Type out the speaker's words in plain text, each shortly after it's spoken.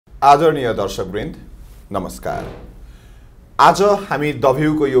आदरणीय दर्शकवृन्द नमस्कार। आज हामी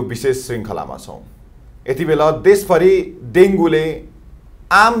दभ्यूको यो विशेष श्रृङ्खलामा छौँ। यति बेला देशभरि डेङ्गुले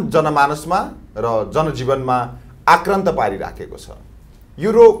आम जनमानसमा र जनजीवनमा आक्रान्त पारिराखेको छ।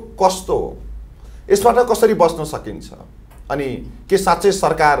 यो रोग कस्तो हो, यसबाट कसरी बच्न सकिन्छ, अनि के साँच्चै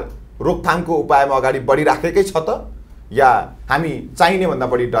सरकार रोकथामको उपायमा अगाडि बढिराखेकै छ त या हामी चाहिने भन्दा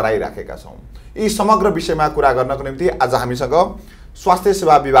बढी डराइराखेका छौँ? यी समग्र विषयमा कुरा गर्नको निम्ति आज हामीसँग स्वास्थ्य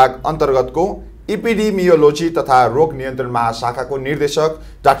सेवा विभाग अन्तर्गतको एपिडेमियोलोजी तथा रोग नियन्त्रण महाशाखाको निर्देशक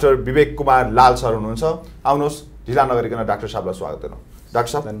डाक्टर विवेक कुमार लाल सर हुनुहुन्छ। आउनुहोस्, ढिला नगरिकन डाक्टर साहबलाई स्वागत गरौँ।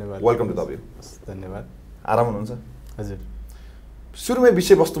 डाक्टर साहब, धन्यवाद। Welcome to दब्यू। धन्यवाद। आराम हुनुहुन्छ? हजुर। सुरुमै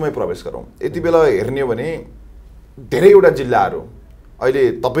विषयवस्तुमै प्रवेश गरौँ। यति बेला हेर्ने हो भने धेरैवटा जिल्लाहरू अहिले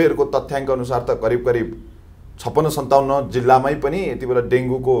तपाईँहरूको तथ्याङ्क अनुसार त करिब 56-57 जिल्लामै पनि यति बेला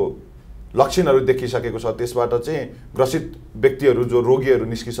डेङ्गुको लक्षणहरू देखिसकेको छ। त्यसबाट चाहिँ ग्रसित व्यक्तिहरू जो रोगीहरू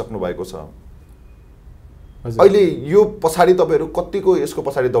निस्किसक्नु भएको छ। अहिले यो पछाडि तपाईँहरू कतिको यसको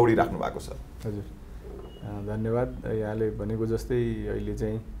पछाडि दौडिराख्नु भएको छ? हजुर, धन्यवाद। यहाँले भनेको जस्तै अहिले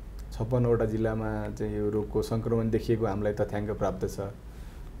चाहिँ 56वटा जिल्लामा चाहिँ यो रोगको सङ्क्रमण देखिएको हामीलाई तथ्याङ्क प्राप्त छ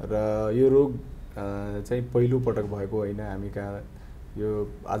र यो रोग चाहिँ पहिलो पटक भएको होइन। हामी कहाँ यो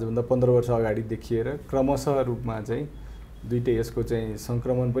आजभन्दा 15 वर्ष अगाडि देखिएर क्रमशः रूपमा चाहिँ दुईटै यसको चाहिँ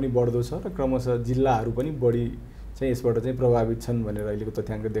सङ्क्रमण पनि बढ्दो छ र क्रमशः जिल्लाहरू पनि बढी चाहिँ यसबाट चाहिँ प्रभावित छन् भनेर अहिलेको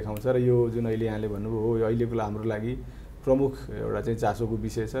तथ्याङ्क देखाउँछ। र यो जुन अहिले यहाँले भन्नुभयो हो, यो अहिलेको हाम्रो लागि प्रमुख एउटा चाहिँ चासोको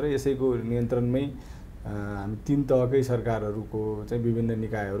विषय छ र यसैको नियन्त्रणमै हामी 3 तहकै सरकारहरूको चाहिँ विभिन्न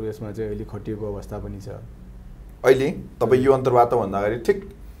निकायहरू यसमा चाहिँ अहिले खटिएको अवस्था पनि छ। अहिले तपाईँ यो अन्तर्वार्ताभन्दा अगाडि ठिक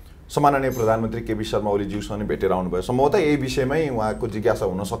सम्माननीय प्रधानमन्त्री केपी शर्मा ओलीज्यूसँग भेटेर आउनुभयो। सम्भवतः यही विषयमै उहाँको जिज्ञासा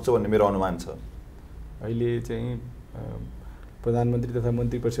हुनसक्छ भन्ने मेरो अनुमान छ। अहिले चाहिँ प्रधानमन्त्री तथा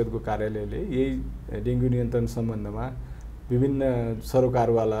मन्त्री परिषदको कार्यालयले यही डेङ्गु नियन्त्रण सम्बन्धमा विभिन्न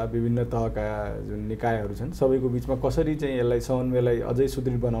सरोकारवाला विभिन्न तहका जुन निकायहरू छन् सबैको बिचमा कसरी चाहिँ यसलाई समन्वयलाई अझै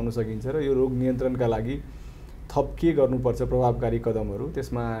सुदृढ बनाउन सकिन्छ र यो रोग नियन्त्रणका लागि थप के गर्नुपर्छ प्रभावकारी कदमहरू,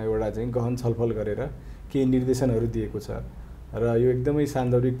 त्यसमा एउटा चाहिँ गहन छलफल गरेर केही निर्देशनहरू दिएको छ र यो एकदमै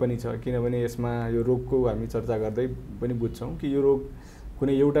सान्दर्भिक पनि छ। किनभने यसमा यो रोगको हामी चर्चा गर्दै पनि बुझ्छौँ कि यो रोग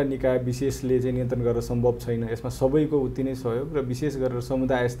कुनै एउटा निकाय विशेषले चाहिँ नियन्त्रण गर्न सम्भव छैन। यसमा सबैको उति नै सहयोग र विशेष गरेर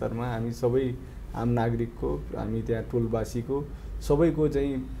समुदाय स्तरमा हामी सबै आम नागरिकको, हामी त्यहाँ टोलवासीको सबैको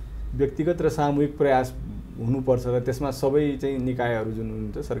चाहिँ व्यक्तिगत र सामूहिक प्रयास हुनुपर्छ र त्यसमा सबै चाहिँ निकायहरू जुन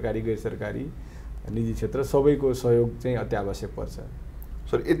हुनुहुन्छ सरकारी गैर सरकारी निजी क्षेत्र सबैको सहयोग चाहिँ अत्यावश्यक पर्छ।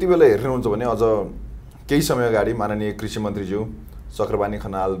 सर, यति बेला हेर्नुहुन्छ भने अझ केही समय अगाडि माननीय कृषि मन्त्रीज्यू चक्रबानी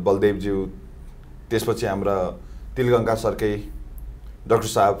खनाल, बलदेवज्यू, त्यसपछि हाम्रा तिलगङ्गा सरकै डाक्टर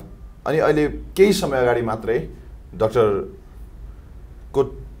साहब, अनि अहिले केही समय अगाडि मात्रै डाक्टरको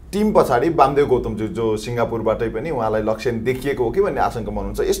टिम पछाडि वामदेव गौतमज्यू जो सिङ्गापुरबाटै पनि उहाँलाई लक्षण देखिएको हो कि भन्ने आशंका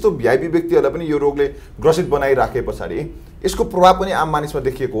हुनुहुन्छ। यस्तो भिआइपी व्यक्तिहरूलाई पनि यो रोगले ग्रसित बनाइराखे पछाडि यसको प्रभाव पनि आम मानिसमा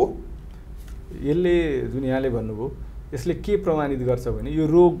देखिएको हो। यसले जुन यहाँले भन्नुभयो यसले के प्रमाणित गर्छ भने यो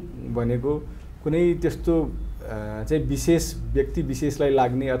रोग भनेको कुनै त्यस्तो चाहिँ विशेष व्यक्ति विशेषलाई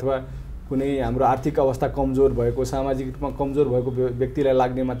लाग्ने अथवा कुनै हाम्रो आर्थिक अवस्था कमजोर भएको, सामाजिक रूपमा कमजोर भएको व्यक्तिलाई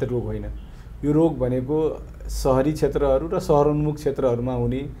लाग्ने मात्र रोग होइन। यो रोग भनेको सहरी क्षेत्रहरू र सहरोन्मुख क्षेत्रहरूमा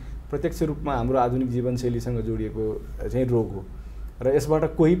हुने प्रत्यक्ष रूपमा हाम्रो आधुनिक जीवनशैलीसँग जोडिएको चाहिँ रोग हो र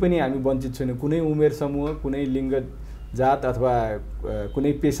यसबाट कोही पनि हामी वञ्चित छैनौँ। कुनै उमेर समूह, कुनै लिङ्ग, जात अथवा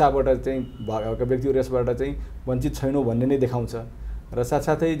कुनै पेसाबाट चाहिँ भएका व्यक्तिहरू यसबाट चाहिँ वञ्चित छैनौँ भन्ने नै देखाउँछ। र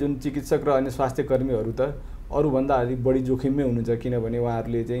साथसाथै जुन चिकित्सक र अन्य स्वास्थ्य कर्मीहरू त अरूभन्दा अलिक बढी जोखिममै हुनुहुन्छ, किनभने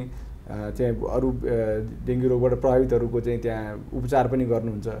उहाँहरूले चाहिँ अरू डेङ्गु रोगबाट प्रभावितहरूको चाहिँ त्यहाँ उपचार पनि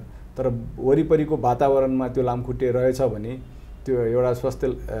गर्नुहुन्छ। तर वरिपरिको वातावरणमा त्यो लामखुट्टे रहेछ भने त्यो एउटा स्वस्थ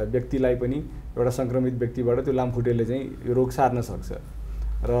व्यक्तिलाई पनि, एउटा सङ्क्रमित व्यक्तिबाट त्यो लामखुट्टेले चाहिँ यो रोग सार्न सक्छ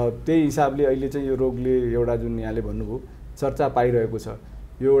र त्यही हिसाबले अहिले चाहिँ यो रोगले एउटा जुन यहाँले भन्नुभयो चर्चा पाइरहेको छ।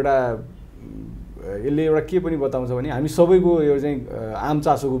 यो एउटा यसले एउटा के पनि बताउँछ भने हामी सबैको यो चाहिँ आम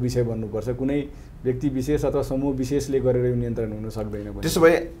चासोको विषय बन्नुपर्छ। कुनै व्यक्ति विशेष अथवा समूह विशेषले गरेर यो नियन्त्रण हुन सक्दैन। त्यसो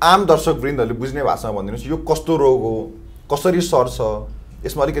भए आम दर्शकवृन्दहरूले बुझ्ने भाषामा भनिदिनुहोस्, यो कस्तो रोग हो, कसरी सर्छ,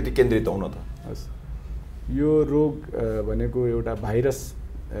 यसमा अलिकति केन्द्रित हुन त। हस्, यो रोग भनेको एउटा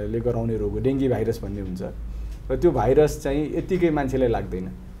भाइरसले गराउने रोग हो। डेङ्गी भाइरस भन्ने हुन्छ र त्यो भाइरस चाहिँ यत्तिकै मान्छेलाई लाग्दैन।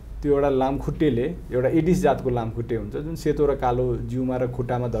 त्यो एउटा लामखुट्टेले, एउटा एडिस जातको लामखुट्टे हुन्छ जुन सेतो र कालो जिउमा र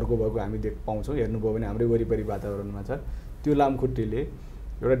खुट्टामा धर्को भएको हामी पाउँछौँ। हेर्नुभयो भने हाम्रै वरिपरि वातावरणमा छ। त्यो लामखुट्टेले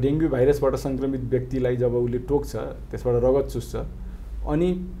एउटा डेङ्गु भाइरसबाट सङ्क्रमित व्यक्तिलाई जब उसले टोक्छ, त्यसबाट रगत चुस्छ, अनि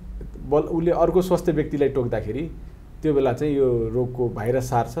उसले अर्को स्वस्थ व्यक्तिलाई टोक्दाखेरि त्यो बेला चाहिँ यो रोगको भाइरस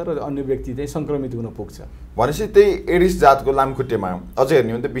सार्छ र अन्य व्यक्ति चाहिँ सङ्क्रमित हुन पुग्छ। भनेपछि त्यही एडिस जातको लामखुट्टेमा अझै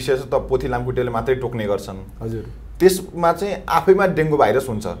हेर्ने हो भने त विशेषतः पोथी लामखुट्टेले मात्रै टोक्ने गर्छन्। हजुर, त्यसमा चाहिँ आफैमा डेङ्गु भाइरस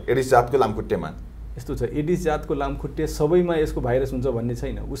हुन्छ एडिस जातको लामखुट्टेमा? यस्तो छ, एडिस जातको लामखुट्टे सबैमा यसको भाइरस हुन्छ भन्ने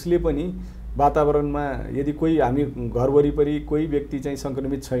छैन। उसले पनि वातावरणमा यदि कोही हामी घर वरिपरि कोही व्यक्ति चाहिँ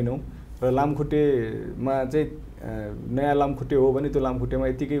सङ्क्रमित छैनौँ र लामखुट्टेमा चाहिँ नयाँ लामखुट्टे हो भने त्यो लामखुट्टेमा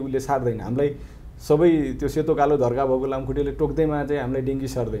यतिकै उसले सार्दैन। हामीलाई सबै त्यो सेतो कालो धर्का भएको लामखुट्टेले टोक्दैमा चाहिँ हामीलाई डेङ्गु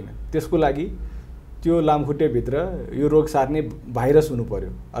सर्दैन। त्यसको लागि त्यो लामखुट्टेभित्र यो रोग सार्ने भाइरस हुनु पर्यो,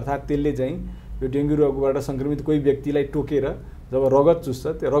 अर्थात् त्यसले चाहिँ यो डेङ्गु रोगबाट सङ्क्रमित कोही व्यक्तिलाई टोकेर जब रगत चुस्छ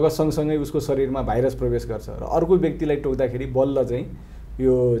त्यो रगत सँगसँगै उसको शरीरमा भाइरस प्रवेश गर्छ र अर्को व्यक्तिलाई टोक्दाखेरि बल्ल चाहिँ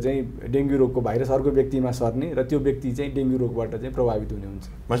यो चाहिँ डेङ्गु रोगको भाइरस अर्को व्यक्तिमा सर्ने र त्यो व्यक्ति चाहिँ डेङ्गु रोगबाट चाहिँ प्रभावित हुने हुन्छ।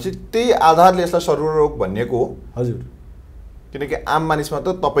 भनेपछि त्यही आधारले यसलाई सर्वरोग भनिएको हो? हजुर, किनकि आम मानिसमा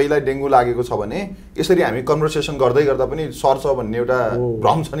त तपाईँलाई डेङ्गु लागेको छ भने यसरी हामी कन्भर्सेसन गर्दै गर्दा पनि सर्छ भन्ने एउटा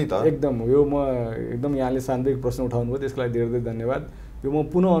भ्रम छ नि त। एकदम, यो म एकदम यहाँले शान्तिक प्रश्न उठाउनुभयो, त्यसको लागि धेरै धेरै धन्यवाद। यो म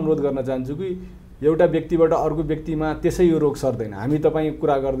पुनः अनुरोध गर्न चाहन्छु कि एउटा व्यक्तिबाट अर्को व्यक्तिमा त्यसै यो रोग सर्दैन। हामी तपाईँ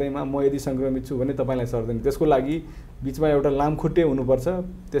कुरा गर्दैमा म यदि सङ्क्रमित छु भने तपाईँलाई सर्दैन। त्यसको लागि बिचमा एउटा लामखुट्टे हुनुपर्छ,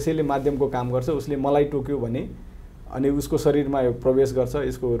 त्यसैले माध्यमको काम गर्छ। उसले मलाई टोक्यो भने अनि उसको शरीरमा प्रवेश गर्छ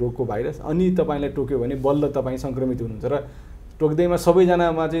यसको रोगको भाइरस, अनि तपाईँलाई टोक्यो भने बल्ल तपाईँ सङ्क्रमित हुनुहुन्छ र टोक्दैमा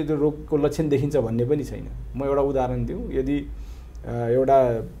सबैजनामा चाहिँ त्यो रोगको लक्षण देखिन्छ भन्ने पनि छैन। म एउटा उदाहरण दिउँ, यदि एउटा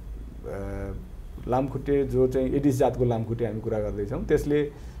लामखुट्टे जो चाहिँ एडिस जातको लामखुट्टे हामी कुरा गर्दैछौँ, त्यसले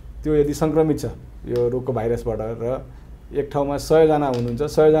त्यो यदि सङ्क्रमित छ यो रोगको भाइरसबाट र एक ठाउँमा 100 जना हुनुहुन्छ,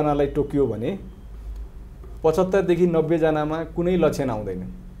 100 जनालाई टोकियो भने 75 देखि 90 जनामा कुनै लक्षण आउँदैन।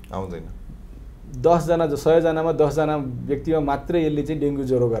 10 जना 100 जनामा 10 जना व्यक्तिमा मात्रै यसले चाहिँ डेङ्गु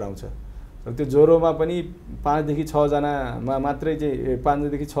ज्वरो गराउँछ र त्यो ज्वरोमा पनि 5 देखि 6 जनामा मात्रै चाहिँ 5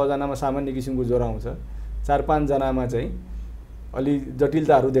 देखि 6 जनामा सामान्य किसिमको ज्वरो आउँछ, 4-5 जनामा चाहिँ अलि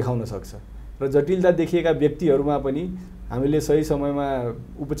जटिलताहरू देखाउन सक्छ र जटिलता देखिएका व्यक्तिहरूमा पनि हामीले सही समयमा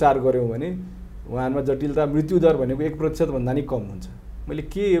उपचार गऱ्यौँ भने उहाँहरूमा जटिलता मृत्युदर भनेको 1% भन्दा नि कम हुन्छ। मैले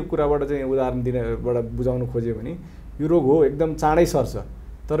के यो कुराबाट चाहिँ उदाहरण दिनबाट बुझाउन खोजेँ भने यो रोग हो एकदम चाँडै सर्छ,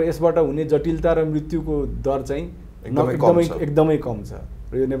 तर यसबाट हुने जटिलता र मृत्युको दर चाहिँ एकदमै कम छ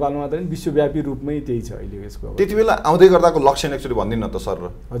र यो नेपालमा मात्रै विश्वव्यापी रूपमै त्यही छ अहिले यसको। त्यति बेला आउँदै गर्दाको लक्षण एक्चुअली भनिदिनु न त सर।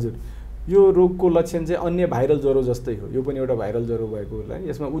 हजुर, यो रोगको लक्षण चाहिँ अन्य भाइरल ज्वरो जस्तै हो, यो पनि एउटा भाइरल ज्वरो भएकोलाई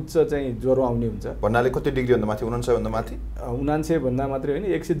यसमा उच्च चाहिँ ज्वरो आउने हुन्छ। भन्नाले कति डिग्री भन्दा माथि? 99 भन्दा माथि? 99 भन्दा मात्रै होइन,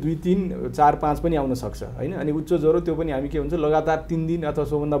 102, 3, 4, 5 पनि आउन सक्छ होइन। अनि उच्च ज्वरो त्यो पनि हामी के हुन्छ लगातार 3 दिन अथवा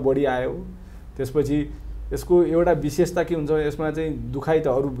सोभन्दा बढी आयो, त्यसपछि यसको एउटा विशेषता के हुन्छ, यसमा चाहिँ दुखाइ त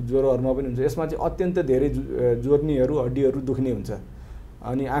अरू ज्वरोहरूमा पनि हुन्छ, यसमा चाहिँ अत्यन्त धेरै जोर्नीहरू हड्डीहरू दुख्ने हुन्छ,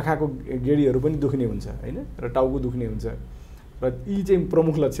 अनि आँखाको गेडीहरू पनि दुख्ने हुन्छ होइन, र टाउको दुख्ने हुन्छ, र यी चाहिँ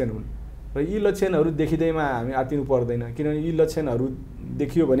प्रमुख लक्षण हुन्। र यी लक्षणहरू देखिँदैमा हामी आत्तिनु पर्दैन, किनभने यी लक्षणहरू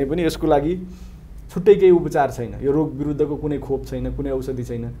देखियो भने पनि यसको लागि छुट्टै केही उपचार छैन। यो रोग विरुद्धको कुनै खोप छैन, कुनै औषधि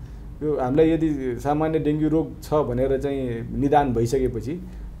छैन। यो हामीलाई यदि सामान्य डेङ्गु रोग छ भनेर चाहिँ निदान भइसकेपछि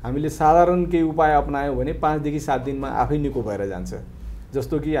हामीले साधारण केही उपाय अपनायौँ भने 5 देखि 7 दिनमा आफै निको भएर जान्छ।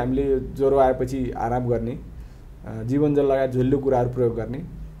 जस्तो कि हामीले ज्वरो आएपछि आराम गर्ने, जीवनजल लगायत झोलिलो कुराहरू प्रयोग गर्ने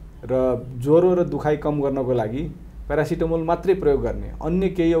र ज्वरो र दुखाइ कम गर्नको लागि प्यारासिटामोल मात्रै प्रयोग गर्ने, अन्य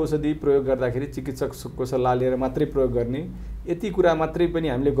केही औषधि प्रयोग गर्दाखेरि चिकित्सकको सल्लाह लिएर मात्रै प्रयोग गर्ने, यति कुरा मात्रै पनि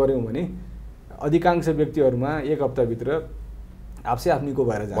हामीले गऱ्यौँ भने अधिकांश व्यक्तिहरूमा 1 हप्ताभित्र आफै आफ निको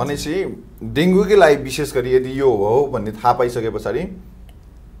भएर जान्छ। भनेपछि डेङ्गुकै लागि विशेष गरी यदि यो हो भन्ने थाहा पाइसके पछाडि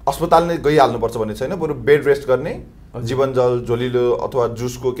अस्पताल नै गइहाल्नुपर्छ भन्ने छैन, बरु बेड रेस्ट गर्ने, जीवनजल झोलिलो अथवा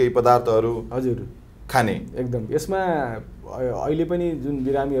जुसको केही पदार्थहरू हजुर खाने। एकदम, यसमा अहिले पनि जुन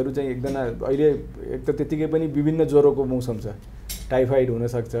बिरामीहरू चाहिँ एकजना अहिले एक त त्यतिकै पनि विभिन्न ज्वरोको मौसम छ, टाइफाइड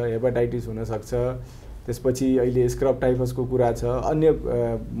हुनसक्छ, हेपाटाइटिस हुनसक्छ, त्यसपछि अहिले स्क्रब टाइफसको कुरा छ, अन्य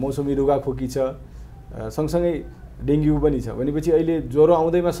मौसमी रुगाखोकी छ, सँगसँगै डेङ्गु पनि छ। भनेपछि अहिले ज्वरो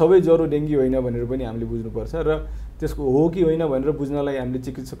आउँदैमा सबै ज्वरो डेङ्गु होइन भनेर पनि हामीले बुझ्नुपर्छ र त्यसको हो कि होइन भनेर बुझ्नलाई हामीले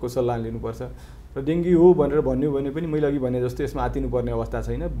चिकित्सकको सल्लाह लिनुपर्छ। र डेङ्गु हो भनेर भन्यो भने पनि मैले अघि भने जस्तो यसमा आत्तिनुपर्ने अवस्था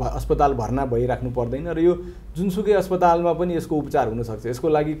छैन, अस्पताल भर्ना भइराख्नु पर्दैन र यो जुनसुकै अस्पतालमा पनि यसको उपचार हुनसक्छ। यसको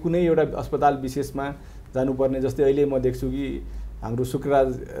लागि कुनै एउटा अस्पताल विशेषमा जानुपर्ने, जस्तै अहिले म देख्छु कि हाम्रो शुक्रराज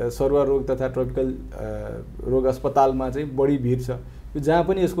सरुवा रोग तथा ट्रपिकल रोग अस्पतालमा चाहिँ बढी भिड छ, यो जहाँ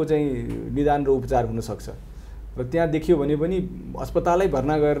पनि यसको चाहिँ निदान र उपचार हुनसक्छ र त्यहाँ देखियो भने पनि अस्पतालै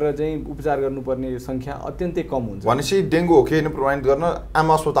भर्ना गरेर चाहिँ उपचार गर्नुपर्ने सङ्ख्या अत्यन्तै कम हुन्छ। भनेपछि डेङ्गु हो कि होइन प्रमाणित गर्न आम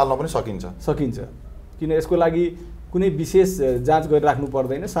अस्पतालमा पनि सकिन्छ, किन यसको लागि कुनै विशेष जाँच गरिराख्नु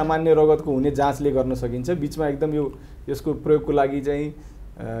पर्दैन, सामान्य रगतको हुने जाँचले गर्न सकिन्छ। बिचमा एकदम यसको प्रयोगको लागि चाहिँ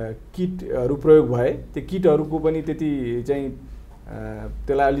किटहरू प्रयोग भए, त्यो किटहरूको पनि त्यति चाहिँ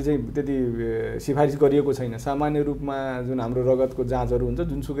त्यसलाई अलि चाहिँ त्यति सिफारिस गरिएको छैन। सामान्य रूपमा जुन हाम्रो रगतको जाँचहरू हुन्छ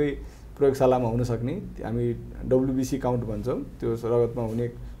जुनसुकै प्रयोगशालामा हुन सक्ने, हामी WBC काउन्ट भन्छौँ, त्यो रगतमा हुने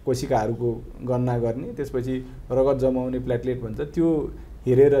कोशिकाहरूको गणना गर्ने, त्यसपछि रगत जमाउने प्लेटलेट भन्छ, त्यो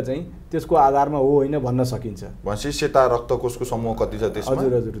हेरेर चाहिँ त्यसको आधारमा हो होइन भन्न सकिन्छ। भनेपछि सेता रक्तकोषको समूह कति छ त्यसमा?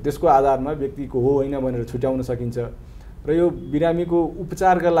 हजुर हजुर, त्यसको आधारमा व्यक्तिको हो होइन भनेर छुट्याउन सकिन्छ। र यो बिरामीको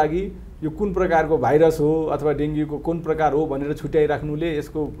उपचारका लागि यो कुन प्रकारको भाइरस हो अथवा डेङ्गुको कुन प्रकार हो भनेर छुट्याइराख्नुले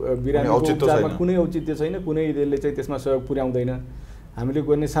यसको बिरामीको उपचारमा कुनै औचित्य छैन, कुनै यसले चाहिँ त्यसमा सहयोग पुर्याउँदैन। हामीले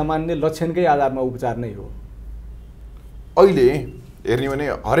गर्ने सामान्य लक्षणकै आधारमा उपचार नै हो। अहिले हेर्ने भने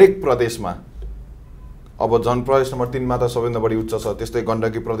हरेक प्रदेशमा अब जनप्रदेश नम्बर 3 मा त सबैभन्दा बढी उच्च छ, त्यस्तै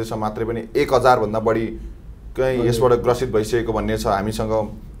गण्डकी प्रदेशमा मात्रै पनि 1000 भन्दा बढी कहीं यसबाट ग्रसित भइसकेको भन्ने छ। हामीसँग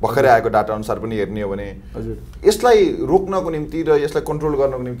भर्खरै आएको डाटा अनुसार पनि हेर्ने हो भने यसलाई रोक्नको निम्ति र यसलाई कन्ट्रोल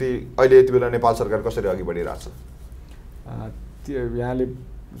गर्नको निम्ति अहिले यति बेला नेपाल सरकार कसरी अघि बढिरहेछ? त्यो यहाँले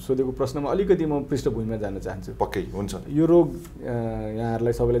सोधेको प्रश्नमा अलिकति म पृष्ठभूमिमा जान चाहन्छु। पक्कै हुन्छ। यो रोग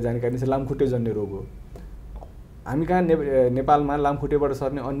यहाँहरूलाई सबैलाई जानकारी छ, लामखुट्टेजन्य रोग हो। हामी कहाँ नेपालमा लामखुट्टेबाट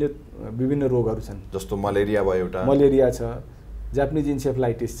सर्ने अन्य विभिन्न रोगहरू छन्, जस्तो मलेरिया भयो, एउटा मलेरिया छ, जापानिज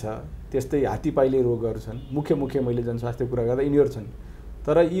इन्सेफ्लाइटिस छ, त्यस्तै हात्तीपाइले रोगहरू छन्। मुख्य मैले जनस्वास्थ्य कुरा गर्दा यिनीहरू छन्।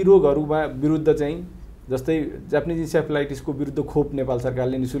 तर यी रोगहरूमा विरुद्ध चाहिँ जस्तै जापानिज इन्सेफ्लाइटिसको विरुद्ध खोप नेपाल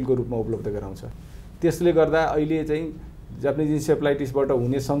सरकारले निःशुल्क रूपमा उपलब्ध गराउँछ। त्यसले गर्दा अहिले चाहिँ जापानिज इन्सेफ्लाइटिसबाट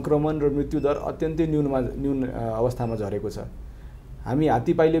हुने सङ्क्रमण र मृत्युदर अत्यन्तै न्यून अवस्थामा झरेको छ। हामी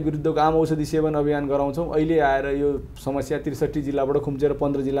हात्तीपाइले विरुद्धको आम औषधि सेवन अभियान गराउँछौँ। अहिले आएर यो समस्या 63 जिल्लाबाट खुम्चेर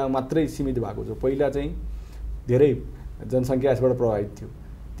 15 जिल्लामा मात्रै सीमित भएको छ। पहिला चाहिँ धेरै जनसङ्ख्या यसबाट प्रभावित थियो।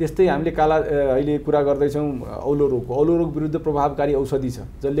 त्यस्तै हामीले अहिले कुरा गर्दैछौँ औलो रोगको। औलो रोग विरुद्ध प्रभावकारी औषधि छ,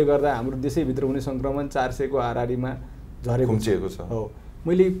 जसले गर्दा हाम्रो देशैभित्र हुने सङ्क्रमण 400 को हाराहारीमा झरेको छ। हो,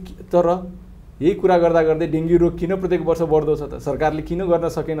 मैले तर यही कुरा गर्दै डेङ्गु रोग किन प्रत्येक वर्ष बढ्दो छ त, सरकारले किन गर्न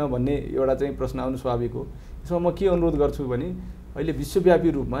सकेन भन्ने एउटा चाहिँ प्रश्न आउनु स्वाभाविक हो। यसमा म के अनुरोध गर्छु भने अहिले विश्वव्यापी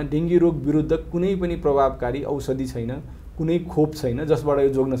रूपमा डेङ्गु रोग विरुद्ध कुनै पनि प्रभावकारी औषधि छैन, कुनै खोप छैन जसबाट यो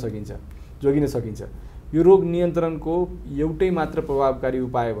जोगिन सकिन्छ। यो रोग नियन्त्रणको एउटै मात्र प्रभावकारी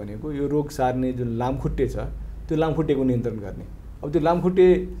उपाय भनेको यो रोग सार्ने जुन लामखुट्टे छ त्यो लामखुट्टेको नियन्त्रण गर्ने। अब त्यो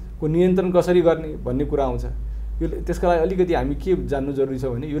लामखुट्टेको नियन्त्रण कसरी गर्ने भन्ने कुरा आउँछ। यो त्यसका लागि अलिकति हामी के जान्नु जरुरी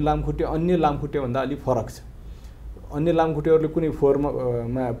छ भने यो लामखुट्टे अन्य लामखुट्टेभन्दा अलिक फरक छ। अन्य लामखुट्टेहरूले कुनै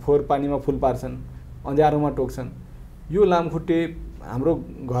फोहोर पानीमा फुल पार्छन्, अँध्यारोमा टोक्छन्। यो लामखुट्टे हाम्रो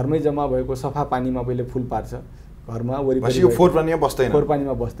घरमै जम्मा भएको सफा पानीमा पहिले फुल पार्छ, घरमा वरिपरि फोहोर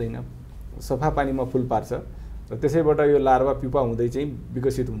पानीमा बस्दैन, सफा पानीमा फुल पार्छ र त्यसैबाट यो लार्वा पिपा हुँदै चाहिँ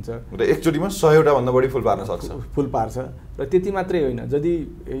विकसित हुन्छ र एकचोटिमा 100 भन्दा बढी फुल पार्छ। र त्यति मात्रै होइन,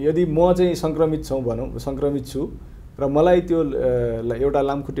 यदि म चाहिँ सङ्क्रमित छु र मलाई त्यो एउटा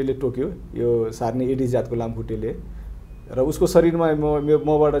लामखुट्टेले टोक्यो, यो सार्ने एडिस जातको लामखुट्टेले, र उसको शरीरमा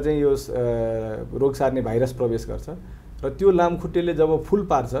मबाट चाहिँ यो रोग सार्ने भाइरस प्रवेश गर्छ र त्यो लामखुट्टेले जब फुल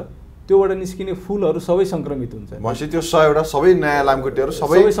पार्छ त्योबाट निस्किने फुलहरू सबै सङ्क्रमित हुन्छ। भनेपछि त्यो 100 सबै नयाँ लामखुट्टेहरू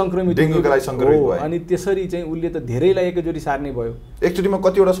सबै सङ्क्रमित डेङ्गुका लागि सङ्क्रमित भयो। अनि त्यसरी चाहिँ उसले त धेरैलाई एकैचोटि सार्ने भयो। एकचोटिमा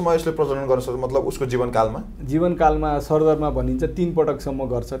कतिवटा समय यसले प्रजनन गर्न सक्छ, मतलब उसको जीवनकालमा सरदरमा भनिन्छ 3 पटकसम्म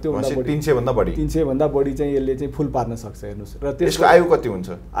गर्छ। त्यो 300 भन्दा बढी चाहिँ यसले चाहिँ फुल पार्न सक्छ। हेर्नुस्, र त्यसको आयु कति हुन्छ?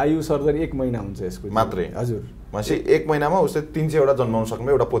 आयु सरदर 1 महिना हुन्छ यसको मात्रै। हजुर, भनेपछि 1 महिनामा उसले 300 वटा जन्माउन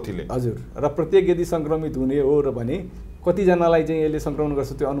सक्ने एउटा पोथीले। हजुर, र प्रत्येक यदि सङ्क्रमित हुने हो र भने कतिजनालाई चाहिँ यसले सङ्क्रमण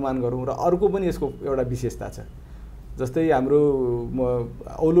गर्छ त्यो अनुमान गरौँ। र अर्को पनि यसको एउटा विशेषता छ, जस्तै हाम्रो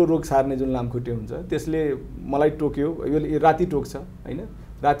औलो रोग सार्ने जुन लामखुट्टे हुन्छ त्यसले मलाई टोक्यो, यो राति टोक्छ होइन,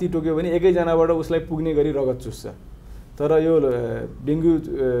 राति टोक्यो भने एकैजनाबाट उसलाई पुग्ने गरी रगत चुस्छ। तर यो डेङ्गु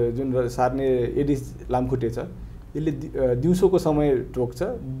जुन सार्ने एडिस लामखुट्टे छ यसले दिउँसोको समय टोक्छ,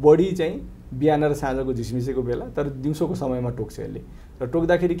 बढी चाहिँ बिहान र साँझको झिसमिसेको बेला, तर दिउँसोको समयमा टोक्छ यसले। र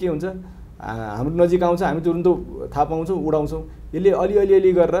टोक्दाखेरि के हुन्छ, हाम्रो नजिक आउँछ, हामी तुरुन्त थाहा पाउँछौँ, उडाउँछौँ। यसले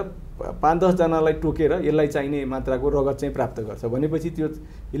अलि गरेर 5-10 जनालाई टोकेर यसलाई चाहिने मात्राको रगत चाहिँ प्राप्त गर्छ। भनेपछि त्यो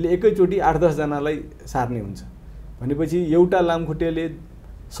यसले एकैचोटि 8-10 जनालाई सार्ने हुन्छ। भनेपछि एउटा लामखुट्टेले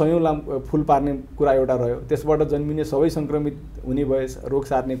 100 फुल पार्ने कुरा एउटा रह्यो, त्यसबाट जन्मिने सबै सङ्क्रमित हुने भए रोग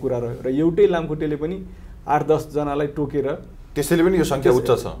सार्ने कुरा रह्यो, र एउटै लामखुट्टेले पनि 8-10 जनालाई टोकेर, त्यसैले पनि यो सङ्ख्या उच्च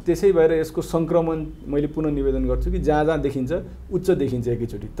छ। त्यसै भएर यसको सङ्क्रमण मैले पुनः निवेदन गर्छु कि जहाँ देखिन्छ उच्च देखिन्छ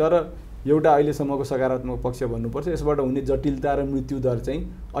एकैचोटि। तर एउटा अहिलेसम्मको सकारात्मक पक्ष भन्नुपर्छ, यसबाट हुने जटिलता र मृत्युदर चाहिँ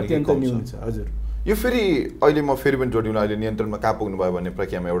अत्यन्त न्यून छ। हजुर, यो फेरि अहिले म फेरि पनि जोडिउन, अहिले नियन्त्रणमा कहाँ पुग्नुभयो भन्ने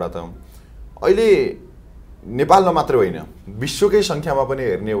प्रक्रियामा एउटा त अहिले नेपालमा मात्रै होइन विश्वकै सङ्ख्यामा पनि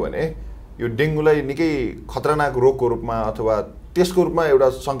हेर्ने हो भने यो डेङ्गुलाई निकै खतरनाक रोगको रूपमा अथवा त्यसको रूपमा एउटा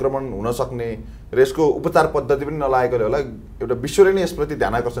सङ्क्रमण हुन सक्ने र यसको उपचार पद्धति पनि नलागेकोले होला एउटा विश्वले नै यसप्रति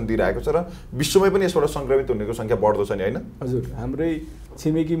ध्यान आकर्षण दिइरहेको छ र विश्वमै पनि यसबाट सङ्क्रमित हुनेको सङ्ख्या बढ्दो छ नि, होइन? हजुर, हाम्रै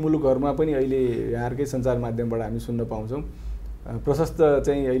छिमेकी मुलुकहरूमा पनि अहिले यहाँकै सञ्चार माध्यमबाट हामी सुन्न पाउँछौँ प्रशस्त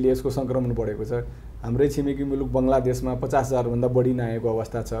चाहिँ अहिले यसको सङ्क्रमण बढेको छ। हाम्रै छिमेकी मुलुक बङ्गलादेशमा 50,000 भन्दा बढी नआएको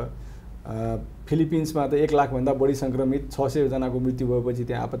अवस्था छ। फिलिपिन्समा त 1 लाखभन्दा बढी सङ्क्रमित 600 जनाको मृत्यु भएपछि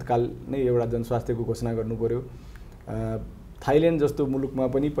त्यहाँ आपतकाल नै एउटा जनस्वास्थ्यको घोषणा गर्नु पर्यो। थाइल्यान्ड जस्तो मुलुकमा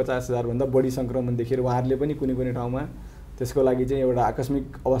पनि 50,000 भन्दा बढी सङ्क्रमण देखेर उहाँहरूले पनि कुनै कुनै ठाउँमा त्यसको लागि चाहिँ एउटा आकस्मिक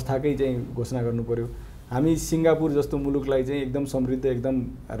अवस्थाकै चाहिँ घोषणा गर्नु पर्यो। हामी सिङ्गापुर जस्तो मुलुकलाई चाहिँ एकदम समृद्ध एकदम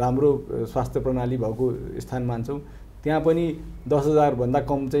राम्रो स्वास्थ्य प्रणाली भएको स्थान मान्छौँ। त्यहाँ पनि 10,000 भन्दा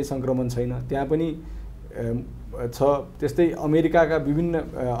कम चाहिँ सङ्क्रमण छैन, त्यहाँ पनि छ। त्यस्तै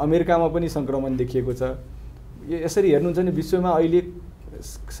अमेरिकामा पनि सङ्क्रमण देखिएको छ। यसरी हेर्नुहुन्छ भने विश्वमा अहिले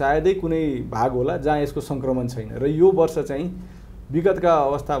सायदै कुनै भाग होला जहाँ यसको सङ्क्रमण छैन र यो वर्ष चाहिँ विगतका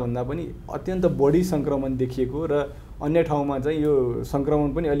अवस्थाभन्दा पनि अत्यन्त बढी सङ्क्रमण देखिएको र अन्य ठाउँमा चाहिँ यो सङ्क्रमण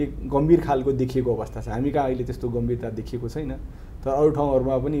पनि अलिक गम्भीर खालको देखिएको अवस्था छ। हामी कहाँ अहिले त्यस्तो गम्भीरता देखिएको छैन, तर अरू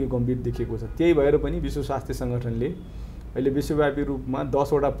ठाउँहरूमा पनि यो गम्भीर देखिएको छ। त्यही भएर पनि विश्व स्वास्थ्य सङ्गठनले अहिले विश्वव्यापी रूपमा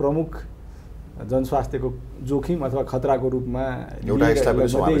 10 वटा प्रमुख जनस्वास्थ्यको जोखिम अथवा खतराको रूपमा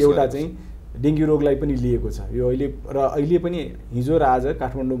एउटा चाहिँ डेङ्गु रोगलाई पनि लिएको छ। यो अहिले पनि हिजो र आज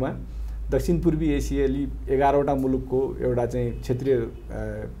काठमाडौँमा दक्षिण पूर्वी एसियाली 11वटा मुलुकको एउटा चाहिँ क्षेत्रीय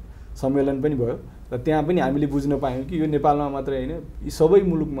सम्मेलन पनि भयो र त्यहाँ पनि हामीले बुझ्न पायौँ कि यो नेपालमा मात्रै होइन, यी सबै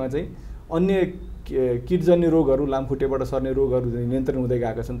मुलुकमा चाहिँ अन्य किटजन्य रोगहरू, लामखुट्टेबाट सर्ने रोगहरू नियन्त्रण हुँदै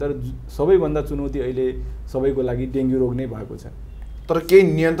गएका छन्। तर सबैभन्दा चुनौती अहिले सबैको लागि डेङ्गु रोग नै भएको छ। तर केही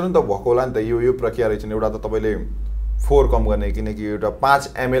नियन्त्रण त भएको होला नि त। यो प्रक्रिया रहेछ एउटा त तपाईँले फोहोर कम गर्ने, किनकि एउटा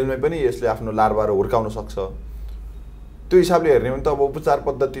 5 ml मै पनि यसले आफ्नो लार्भाहरू हुर्काउन सक्छ। त्यो हिसाबले हेर्ने भने त अब उपचार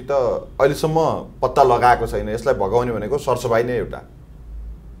पद्धति त अहिलेसम्म पत्ता लगाएको छैन। यसलाई भगाउने भनेको सरसफाइ नै एउटा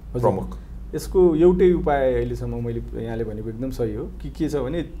प्रमुख। यसको एउटै उपाय अहिलेसम्म मैले यहाँले भनेको एकदम सही हो कि के छ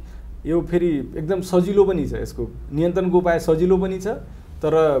भने यो फेरि एकदम सजिलो पनि छ। यसको नियन्त्रणको उपाय सजिलो पनि छ,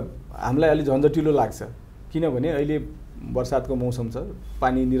 तर हामीलाई अलिक झन्झटिलो लाग्छ। किनभने अहिले बर्सातको मौसम छ,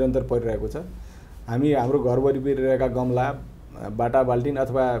 पानी निरन्तर परिरहेको छ। हामी हाम्रो घर वरिपरि रहेका गमला, बाटा बाल्टिन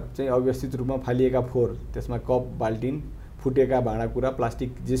अथवा चाहिँ अव्यवस्थित रूपमा फालिएका फोहोर, त्यसमा कप, बाल्टिन, फुटेका भाँडाकुँडा, प्लास्टिक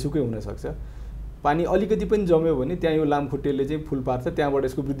जेसुकै हुनसक्छ। पानी अलिकति पनि जम्यो भने त्यहाँ यो लामखुट्टेले चाहिँ फुल पार्छ, त्यहाँबाट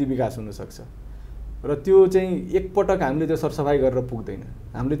यसको वृद्धि विकास हुनसक्छ। र त्यो चाहिँ एकपटक हामीले त्यो सरसफाइ गरेर पुग्दैन।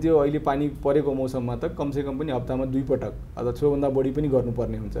 हामीले त्यो अहिले पानी परेको मौसममा त कमसेकम पनि हप्तामा 2 पटक अथवा 6 भन्दा बढी पनि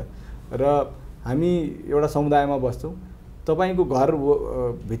गर्नुपर्ने हुन्छ। र हामी एउटा समुदायमा बस्छौँ, तपाईँको घर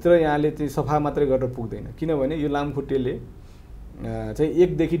भित्र यहाँले चाहिँ सफा मात्रै गरेर पुग्दैन, किनभने यो लामखुट्टेले चाहिँ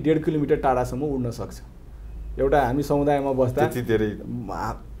 1 देखि 1.5 किलोमिटर टाढासम्म उड्न सक्छ। एउटा हामी समुदायमा बस्दा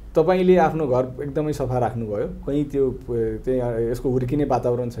तपाईँले आफ्नो घर एकदमै सफा राख्नुभयो, कहीँ त्यो चाहिँ यसको हुर्किने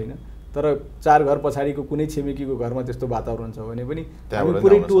वातावरण छैन, तर 4 घर पछाडिको कुनै छिमेकीको घरमा त्यस्तो वातावरण छ भने पनि हामी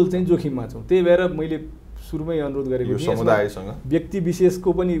पुरै टोल चाहिँ जोखिममा छौँ। त्यही भएर मैले सुरुमै अनुरोध गरेको थिएँ समुदायसँग व्यक्ति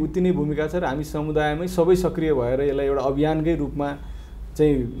विशेषको पनि उति नै भूमिका छ र हामी समुदायमै सबै सक्रिय भएर यसलाई एउटा अभियानकै रूपमा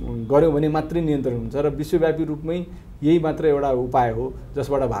चाहिँ गऱ्यौँ भने मात्रै नियन्त्रण हुन्छ। र विश्वव्यापी रूपमै यही मात्र एउटा उपाय हो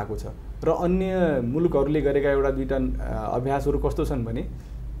जसबाट भएको छ। र अन्य मुलुकहरूले गरेका एउटा 2टा अभ्यासहरू कस्तो छन् भने,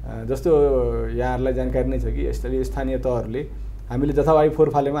 जस्तो यहाँहरूलाई जानकारी नै छ कि स्थानीय तहहरूले हामीले जथाभावी फोहोर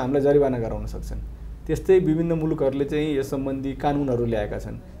फालेमा हामीलाई जरिवाना गराउन सक्छन्। त्यस्तै विभिन्न मुलुकहरूले चाहिँ यस सम्बन्धी कानुनहरू ल्याएका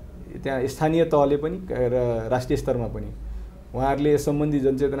छन्। त्यहाँ स्थानीय तहले पनि र राष्ट्रिय स्तरमा पनि उहाँहरूले यस सम्बन्धी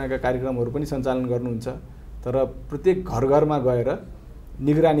जनचेतनाका कार्यक्रमहरू पनि सञ्चालन गर्नुहुन्छ। तर प्रत्येक घर घरमा गएर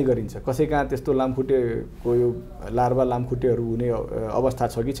निगरानी गरिन्छ, कसै कहाँ त्यस्तो लामखुट्टेको यो लार्भा लामखुट्टेहरू हुने अवस्था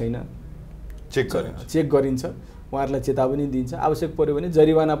छ कि छैन चेक गरिन्छ। उहाँहरूलाई चेतावनी दिन्छ, आवश्यक पर्यो भने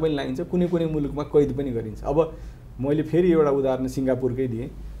जरिवाना पनि लागिन्छ, कुनै कुनै मुलुकमा कैद पनि गरिन्छ। अब मैले फेरि एउटा उदाहरण सिङ्गापुरकै दिएँ।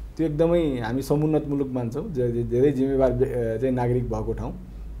 त्यो एकदमै हामी समुन्नत मुलुक मान्छौँ, धेरै जिम्मेवार चाहिँ नागरिक भएको ठाउँ।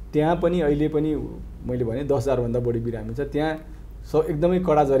 त्यहाँ पनि अहिले पनि मैले भने 10,000 भन्दा बढी बिरामी छ। त्यहाँ एकदमै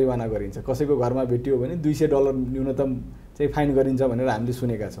कडा जरिवाना गरिन्छ। कसैको घरमा भेटियो भने $200 न्यूनतम चाहिँ फाइन गरिन्छ भनेर हामीले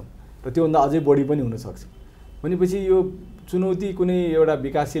सुनेका छौँ, र त्योभन्दा अझै बढी पनि हुनसक्छ। भनेपछि यो चुनौती कुनै एउटा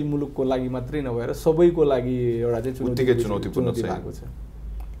विकासशील मुलुकको लागि मात्रै नभएर सबैको लागि एउटा चाहिँ चुनौतीपूर्ण भएको छ।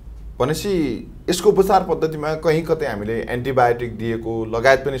 भनेपछि यसको उपचार पद्धतिमा कहीँ कतै हामीले एन्टिबायोटिक दिएको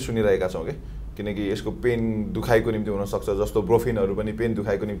लगायत पनि सुनिरहेका छौँ कि, किनकि यसको पेन दुखाइको निम्ति हुनसक्छ, जस्तो ब्रोफिनहरू पनि पेन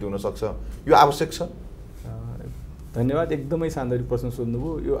दुखाइको निम्ति हुनसक्छ। यो आवश्यक छ? धन्यवाद, एकदमै शानदार प्रश्न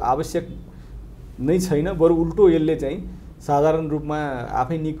सोध्नुभयो। यो आवश्यक नै छैन, बरु उल्टो यसले चाहिँ साधारण रूपमा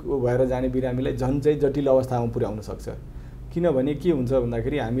आफै निक भएर जाने बिरामीलाई झन् चाहिँ जटिल अवस्थामा पुर्याउन सक्छ। किनभने के हुन्छ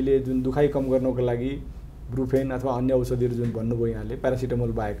भन्दाखेरि हामीले जुन दुखाइ कम गर्नको लागि ब्रुफेन अथवा अन्य औषधिहरू जुन भन्नुभयो यहाँले,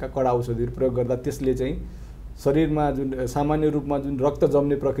 प्यारासिटामोल बाहेकका कडा औषधिहरू प्रयोग गर्दा त्यसले चाहिँ शरीरमा जुन सामान्य रूपमा जुन रक्त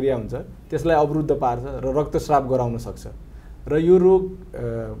जम्ने प्रक्रिया हुन्छ त्यसलाई अवरुद्ध पार्छ र रक्तस्राव गराउन सक्छ। र यो रोग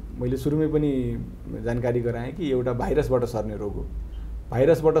मैले सुरुमै पनि जानकारी गराएँ कि एउटा भाइरसबाट सर्ने रोग हो।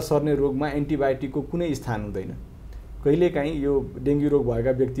 भाइरसबाट सर्ने रोगमा एन्टिबायोटिकको कुनै स्थान हुँदैन। कहिलेकाहीँ यो डेङ्गु रोग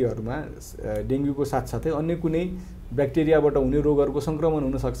भएका व्यक्तिहरूमा डेङ्गुको साथसाथै अन्य कुनै ब्याक्टेरियाबाट हुने रोगहरूको सङ्क्रमण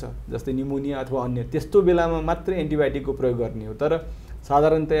हुनसक्छ, जस्तै निमोनिया अथवा अन्य। त्यस्तो बेलामा मात्रै एन्टिबायोटिकको प्रयोग गर्ने हो। तर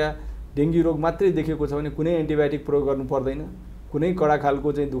साधारणतया डेङ्गु रोग मात्रै देखेको छ भने कुनै एन्टिबायोटिक प्रयोग गर्नु पर्दैन, कुनै कडा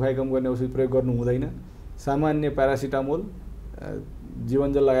खालको चाहिँ दुखाइ कम गर्ने औषधि प्रयोग गर्नु हुँदैन। सामान्य प्यारासिटामोल,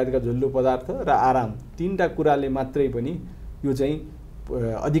 जीवनजल लगायतका झुल्लो पदार्थ र आराम, तीनटा कुराले मात्रै पनि यो चाहिँ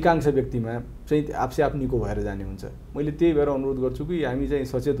अधिकांश व्यक्तिमा चाहिँ आफै निको भएर जाने हुन्छ। मैले त्यही भएर अनुरोध गर्छु कि हामी चाहिँ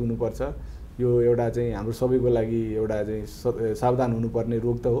सचेत हुनुपर्छ। यो एउटा चाहिँ हाम्रो सबैको लागि एउटा चाहिँ सावधान हुनुपर्ने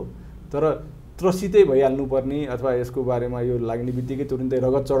रोग त हो, तर त्रसितै भइहाल्नु पर्ने अथवा यसको बारेमा यो लाग्ने बित्तिकै तुरुन्तै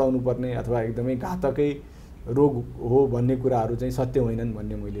रगत चढाउनु पर्ने अथवा एकदमै घातकै रोग हो भन्ने कुराहरू चाहिँ सत्य होइनन्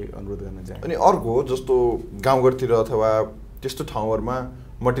भन्ने मैले अनुरोध गर्न चाहे। अनि अर्को जस्तो गाउँघरतिर अथवा त्यस्तो ठाउँहरूमा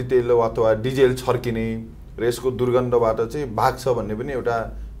मट्टीतेल अथवा डिजेल छर्किने र यसको दुर्गन्धबाट चाहिँ भाग्छ भन्ने पनि एउटा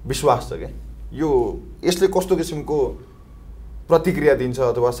विश्वास छ क्या। यो यसले कस्तो किसिमको प्रतिक्रिया दिन्छ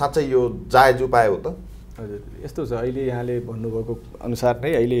अथवा साँच्चै यो जायज उपाय हो त? हजुर, यस्तो छ, अहिले यहाँले भन्नुभएको अनुसार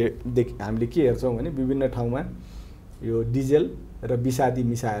नै अहिले हामीले के हेर्छौँ भने विभिन्न ठाउँमा यो डिजेल र विषादी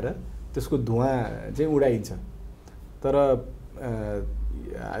मिसाएर त्यसको धुवाँ चाहिँ उडाइन्छ। तर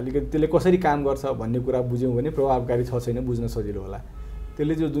अलिकति त्यसले कसरी काम गर्छ भन्ने कुरा बुझ्यौँ भने प्रभावकारी छ छैन बुझ्न सजिलो होला।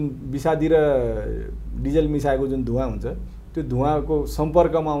 त्यसले जुन विषादी र डिजेल मिसाएको जुन धुवाँ हुन्छ त्यो धुवाँको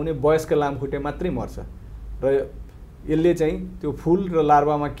सम्पर्कमा आउने वयस्क लामखुट्टे मात्रै मर्छ र यसले चाहिँ त्यो फुल र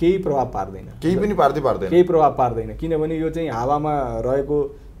लार्भामा केही प्रभाव पार्दैन, केही प्रभाव पार्दैन। किनभने यो चाहिँ हावामा रहेको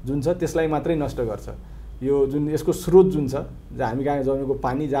जुन छ त्यसलाई मात्रै नष्ट गर्छ। यो जुन यसको स्रोत जुन छ, जहाँ हामी कहाँ जमेको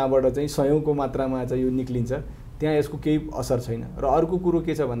पानी जहाँबाट चाहिँ सयौँको मात्रामा चाहिँ यो निक्लिन्छ, त्यहाँ यसको केही असर छैन। र अर्को कुरो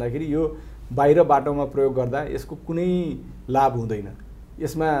के छ भन्दाखेरि यो बाहिर बाटोमा प्रयोग गर्दा यसको कुनै लाभ हुँदैन।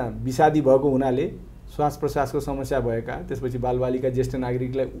 यसमा विषादी भएको हुनाले श्वास प्रश्वासको समस्या भएका, त्यसपछि बालबालिका ज्येष्ठ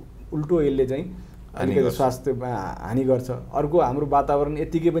नागरिकलाई उल्टो यसले चाहिँ अलिकति स्वास्थ्यमा हानि गर्छ। अर्को हाम्रो वातावरण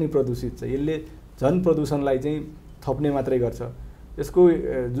यत्तिकै पनि प्रदूषित छ, यसले झन् प्रदूषणलाई चाहिँ थप्ने मात्रै गर्छ। यसको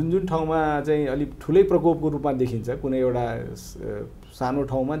जुन जुन ठाउँमा चाहिँ अलिक ठुलै प्रकोपको रूपमा देखिन्छ, कुनै एउटा सानो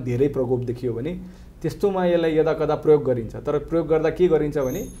ठाउँमा धेरै प्रकोप देखियो भने त्यस्तोमा यसलाई यदाकदा प्रयोग गरिन्छ। तर प्रयोग गर्दा के गरिन्छ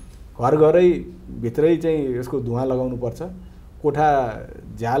भने घर घरै भित्रै चाहिँ यसको धुवाँ लगाउनुपर्छ। कोठा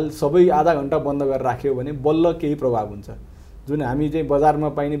झ्याल सबै आधा घन्टा बन्द गरेर राख्यो भने बल्ल केही प्रभाव हुन्छ। जुन हामी चाहिँ बजारमा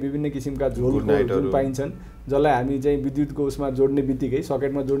पाइने विभिन्न किसिमका झोलको जुन पाइन्छन्, जसलाई हामी चाहिँ विद्युतको उसमा जोड्ने बित्तिकै,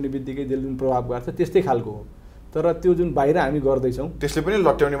 सकेटमा जोड्ने बित्तिकै त्यसले जुन प्रभाव गर्छ त्यस्तै खालको हो। तर त्यो जुन बाहिर हामी गर्दैछौँ त्यसले पनि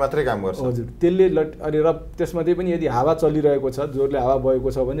लट्याउने मात्रै काम गर्छ। हजुर, त्यसले अनि र त्यसमध्ये पनि यदि हावा चलिरहेको छ, जोरले हावा बगेको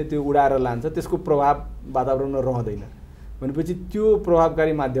छ भने त्यो उडाएर लान्छ, त्यसको प्रभाव वातावरणमा रहँदैन। भनेपछि त्यो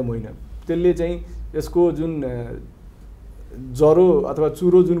प्रभावकारी माध्यम होइन। त्यसले चाहिँ यसको जुन ज्वरो अथवा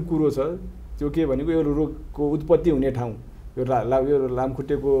चुरो जुन कुरो छ त्यो के भनेको यो रोगको उत्पत्ति हुने ठाउँ, यो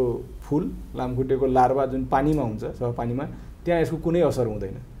लामखुट्टेको फुल, लामखुट्टेको लार्भा जुन पानीमा हुन्छ, सफा पानीमा, त्यहाँ यसको कुनै असर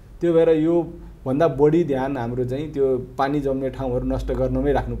हुँदैन। त्यो भएर यो भन्दा बढी ध्यान हाम्रो चाहिँ त्यो पानी जम्ने ठाउँहरू नष्ट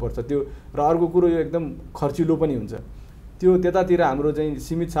गर्नमै राख्नुपर्छ। त्यो र अर्को कुरो यो एकदम खर्चिलो पनि हुन्छ। त्यो त्यतातिर हाम्रो चाहिँ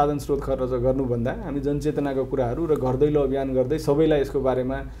सीमित साधन स्रोत खर्च गर्नुभन्दा हामी जनचेतनाको कुराहरू र घर दैलो अभियान गर्दै सबैलाई यसको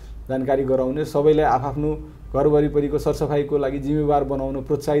बारेमा जानकारी गराउने, सबैलाई आफ्नो घर वरिपरिको सरसफाइको लागि जिम्मेवार बनाउन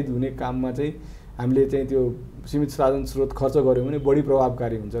प्रोत्साहित हुने काममा चाहिँ हामीले चाहिँ त्यो सीमित साधन स्रोत खर्च गऱ्यौँ भने बढी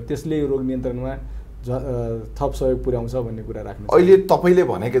प्रभावकारी हुन्छ। त्यसले यो रोग नियन्त्रणमा थप सहयोग पुर्याउँछ भन्ने कुरा राख्नु। अहिले तपाईँले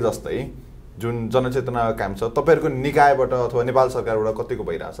भनेको जस्तै जुन जनचेतनाको काम छ तपाईँहरूको निकायबाट अथवा नेपाल सरकारबाट कतिको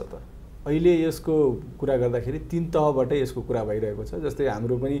भइरहेछ त? अहिले यसको कुरा गर्दाखेरि 3 तहबाटै यसको कुरा भइरहेको छ। जस्तै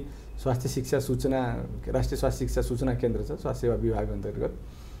हाम्रो पनि स्वास्थ्य शिक्षा सूचना, राष्ट्रिय स्वास्थ्य शिक्षा सूचना केन्द्र छ स्वास्थ्य सेवा विभाग अन्तर्गत।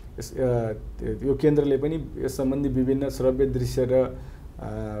 यो केन्द्रले पनि यस सम्बन्धी विभिन्न श्रव्य दृश्य र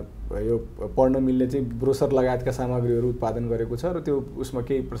यो पढ्न मिल्ने चाहिँ ब्रोसर लगायतका सामग्रीहरू उत्पादन गरेको छ र त्यो उसमा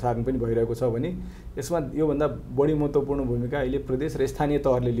केही प्रसारण पनि भइरहेको छ भने यसमा योभन्दा बढी महत्त्वपूर्ण भूमिका अहिले प्रदेश र स्थानीय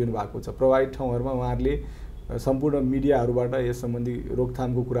तहले लिनु भएको छ। प्रभावित ठाउँहरूमा उहाँहरूले सम्पूर्ण मिडियाहरूबाट यस सम्बन्धी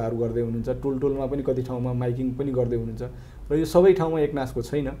रोकथामको कुराहरू गर्दै हुनुहुन्छ। टोलमा पनि कति ठाउँमा माइकिङ पनि गर्दै हुनुहुन्छ र यो सबै ठाउँमा एकनासको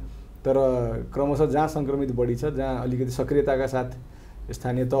छैन। तर क्रमशः जहाँ सङ्क्रमित बढी छ, जहाँ अलिकति सक्रियताका साथ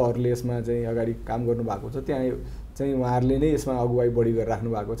स्थानीय तहहरूले यसमा चाहिँ अगाडि काम गर्नुभएको छ, त्यहाँ चाहिँ उहाँहरूले नै यसमा अगुवाई बढी गरेर राख्नु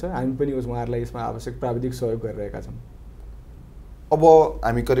भएको छ। हामी पनि उहाँहरूलाई यसमा आवश्यक प्राविधिक सहयोग गरिरहेका छौँ। अब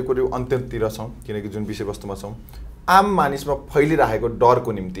हामी करिब अन्त्यतिर छौँ, किनकि जुन विषयवस्तुमा छौँ, आम मानिसमा फैलिरहेको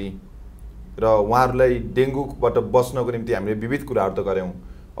डरको निम्ति र उहाँहरूलाई डेङ्गुबाट बच्नको निम्ति हामीले विविध कुराहरू त गऱ्यौँ।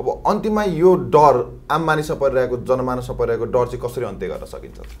 अब अन्तिममा यो डर आम मानिसमा परिरहेको, जनमानसमा परिरहेको डर चाहिँ कसरी अन्त्य गर्न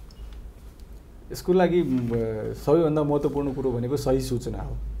सकिन्छ? यसको लागि सबैभन्दा महत्त्वपूर्ण कुरो भनेको सही सूचना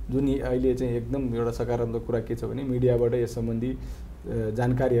हो। जुन अहिले चाहिँ एकदम एउटा सकारात्मक कुरा के छ भने मिडियाबाट यस सम्बन्धी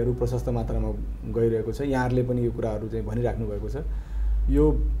जानकारीहरू प्रशस्त मात्रामा गइरहेको छ। यहाँहरूले पनि यो कुराहरू चाहिँ भनिराख्नु भएको छ। यो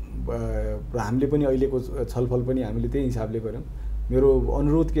र हामीले पनि अहिलेको छलफल पनि हामीले त्यही हिसाबले गऱ्यौँ। मेरो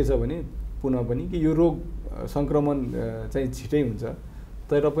अनुरोध के छ भने पुनः पनि कि यो रोग सङ्क्रमण चाहिँ छिटै हुन्छ,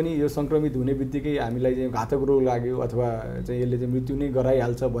 तर पनि यो सङ्क्रमित हुने बित्तिकै हामीलाई चाहिँ घातक रोग लाग्यो अथवा चाहिँ यसले चाहिँ मृत्यु नै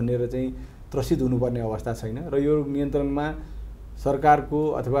गराइहाल्छ भनेर चाहिँ त्रसित हुनुपर्ने अवस्था छैन। र यो नियन्त्रणमा सरकारको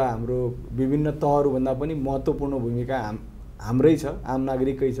अथवा हाम्रो विभिन्न तहहरूभन्दा पनि महत्त्वपूर्ण भूमिका हाम्रै छ, आम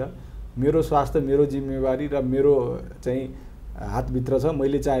नागरिककै छ। मेरो स्वास्थ्य मेरो जिम्मेवारी र मेरो चाहिँ हातभित्र छ,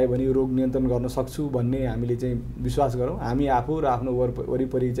 मैले चाहे भने यो रोग नियन्त्रण गर्न सक्छु भन्ने हामीले चाहिँ विश्वास गरौँ। हामी आफू र आफ्नो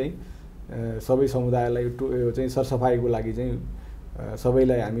वरिपरि चाहिँ सबै समुदायलाई चाहिँ सरसफाइको लागि चाहिँ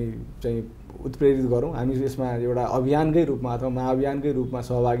सबैलाई हामी चाहिँ उत्प्रेरित गरौँ। हामी यसमा एउटा अभियानकै रूपमा अथवा महाअभियानकै रूपमा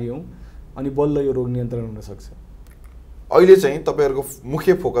सहभागी हौँ अनि बल्ल यो रोग नियन्त्रण हुन सक्छ। अहिले चाहिँ तपाईँहरूको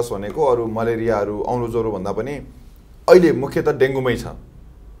मुख्य फोकस भनेको अरू मलेरियाहरू औलो ज्वरो भन्दा पनि अहिले मुख्यतः डेङ्गुमै छ।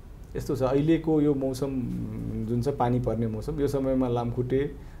 यस्तो छ, अहिलेको यो मौसम जुन छ पानी पर्ने मौसम, यो समयमा लामखुट्टे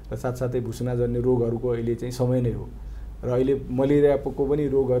र साथसाथै भुसुनाजन्य रोगहरूको अहिले चाहिँ समय नै हो। र अहिले मलेरियाको पनि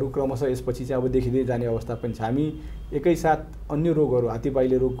रोगहरू क्रमशः यसपछि चाहिँ अब देखिँदै जाने अवस्था पनि छ। हामी एकैसाथ अन्य रोगहरू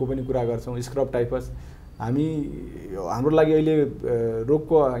हात्तीपाइले रोगको पनि कुरा गर्छौँ, स्क्रब टाइफस। हाम्रो लागि अहिले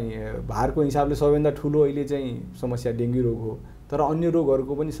रोगको भारको हिसाबले सबैभन्दा ठुलो अहिले चाहिँ समस्या डेङ्गु रोग हो, तर अन्य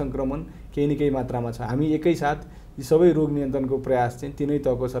रोगहरूको पनि सङ्क्रमण केही न केही मात्रामा छ। हामी एकैसाथ यी सबै रोग नियन्त्रणको प्रयास चाहिँ तिनै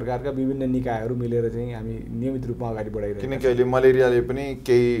तहको सरकारका विभिन्न निकायहरू मिलेर चाहिँ हामी नियमित रूपमा अगाडि बढाइरहेका छौँ। किनकि अहिले मलेरियाले पनि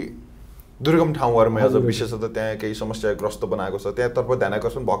केही दुर्गम ठाउँहरूमा अझ विशेषतः त्यहाँ केही समस्याग्रस्त बनाएको छ, त्यहाँतर्फ ध्यान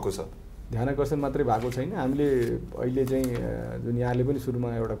आकर्षण भएको छ। ध्यान आकर्षण मात्रै भएको छैन, हामीले अहिले चाहिँ जुन यहाँले पनि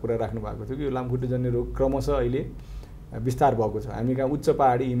सुरुमा एउटा कुरा राख्नु भएको थियो कि यो लामखुट्टेजन्य रोग क्रमशः अहिले विस्तार भएको छ। हामी कहाँ उच्च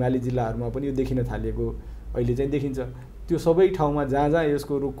पहाडी हिमाली जिल्लाहरूमा पनि यो देखिन थालिएको अहिले चाहिँ देखिन्छ। त्यो सबै ठाउँमा जहाँ जहाँ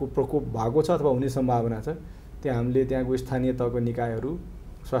यसको रोगको प्रकोप भएको छ अथवा हुने सम्भावना छ, त्यहाँ हामीले त्यहाँको स्थानीय तहको निकायहरू,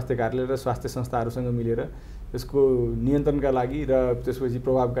 स्वास्थ्य कार्यालय र स्वास्थ्य संस्थाहरूसँग मिलेर यसको नियन्त्रणका लागि र त्यसपछि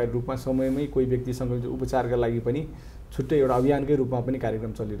प्रभावकारी रूपमा समयमै कोही व्यक्तिसँग उपचारका लागि पनि छुट्टै एउटा अभियानकै रूपमा पनि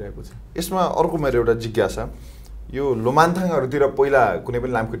कार्यक्रम चलिरहेको छ। यसमा अर्को मेरो एउटा जिज्ञासा, यो लोमान्थाङहरूतिर पहिला कुनै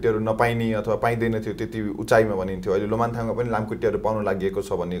पनि लामखुट्टेहरू नपाइने अथवा पाइँदैन थियो, त्यति उचाइमा भनिन्थ्यो। अहिले लोमान्थाङमा पनि लामखुट्टेहरू पाउन लागि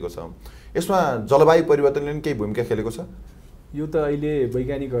छ भनिएको छ। यसमा जलवायु परिवर्तनले पनि केही भूमिका खेलेको छ? यो त अहिले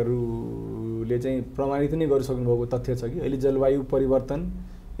वैज्ञानिकहरूले चाहिँ प्रमाणित नै गरिसक्नु भएको तथ्य छ कि अहिले जलवायु परिवर्तन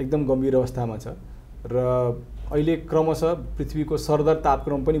एकदम गम्भीर अवस्थामा छ र अहिले क्रमशः पृथ्वीको सरदर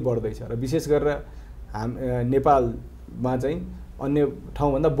तापक्रम पनि बढ्दैछ र विशेष गरेर नेपालमा चाहिँ अन्य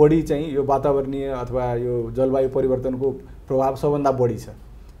ठाउँभन्दा बढी चाहिँ यो वातावरणीय अथवा यो जलवायु परिवर्तनको प्रभाव सबभन्दा बढी छ।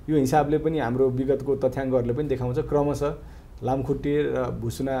 यो हिसाबले पनि हाम्रो विगतको तथ्याङ्कहरूले पनि देखाउँछ क्रमशः लामखुट्टे र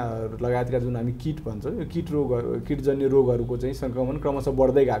भुसुना लगायतका जुन हामी किट भन्छौँ, यो किटजन्य रोगहरूको चाहिँ सङ्क्रमण क्रमशः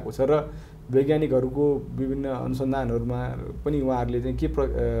बढ्दै गएको छ र वैज्ञानिकहरूको विभिन्न अनुसन्धानहरूमा पनि उहाँहरूले चाहिँ के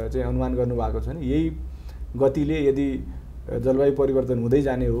चाहिँ अनुमान गर्नुभएको छ भने यही गतिले यदि जलवायु परिवर्तन हुँदै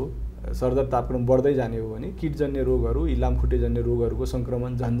जाने हो, सरदर तापक्रम बढ्दै जाने हो भने किटजन्य रोगहरू, यी लामखुट्टेजन्य रोगहरूको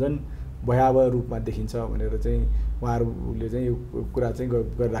सङ्क्रमण झन्झन भयावह रूपमा देखिन्छ भनेर चाहिँ उहाँहरूले चाहिँ यो कुरा चाहिँ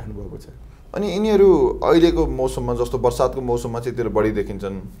गरिराख्नु भएको छ। अनि यिनीहरू अहिलेको मौसममा जस्तो बर्सातको मौसममा चाहिँ त्यो बढी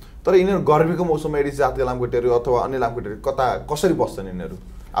देखिन्छन्, तर यिनीहरू गर्मीको मौसममा एडिस जातका लामखुट्टेहरू अथवा अन्य लामखुट्टेहरू कसरी बस्छन्, यिनीहरू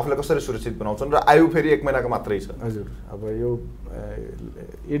आफूलाई कसरी सुरक्षित बनाउँछन् र आयु फेरि 1 महिनाको मात्रै छ? हजुर, अब यो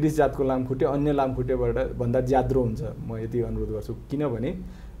एडिस जातको लामखुट्टे अन्य लामखुट्टेबाट भन्दा ज्याद्रो हुन्छ, म यति अनुरोध गर्छु। किनभने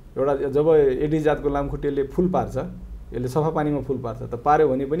एउटा जब एडिस जातको लामखुट्टेले फुल पार्छ, यसले सफा पानीमा फुल पार्छ, त पार्यो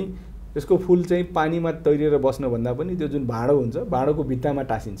भने पनि यसको फुल चाहिँ पानीमा तैरिएर बस्नुभन्दा पनि त्यो जुन भाँडो हुन्छ, भाँडोको भित्तामा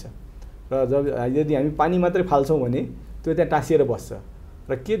टाँसिन्छ र जब यदि हामी पानी मात्रै फाल्छौँ भने त्यो त्यहाँ टाँसिएर बस्छ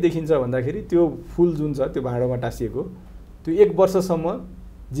र के देखिन्छ भन्दाखेरि त्यो फुल जुन छ त्यो भाँडोमा टाँसिएको त्यो 1 वर्षसम्म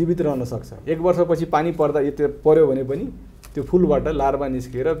जीवित रहन सक्छ। 1 वर्षपछि पानी पर्दा यति पर्यो भने पनि त्यो फुलबाट लार्भा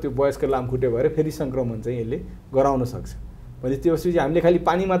निस्केर त्यो वयस्क लामखुट्टे भएर फेरि सङ्क्रमण चाहिँ यसले गराउन सक्छ। भने त्यसपछि हामीले खालि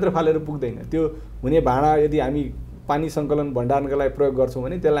पानी मात्र फालेर पुग्दैन, त्यो हुने भाँडा यदि हामी पानी सङ्कलन भण्डारणका लागि प्रयोग गर्छौँ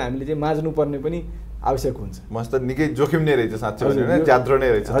भने त्यसलाई हामीले चाहिँ माझ्नुपर्ने पनि आवश्यक हुन्छ। मस्त निकै जोखिम नै रहेछ साँच्चै भने, ज्याद्रो नै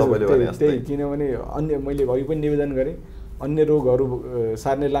रहेछ तपाईँले भने जस्तै। त्यही, किनभने अन्य मैले अघि पनि निवेदन गरेँ, अन्य रोगहरू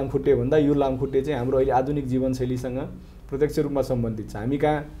सार्ने लामखुट्टे भन्दा यो लामखुट्टे चाहिँ हाम्रो अहिले आधुनिक जीवनशैलीसँग प्रत्यक्ष रूपमा सम्बन्धित छ। हामी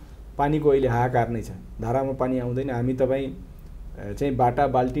कहाँ पानीको अहिले हाहाकार नै छ, धारामा पानी आउँदैन। हामी तपाईँ चाहिँ बाटा,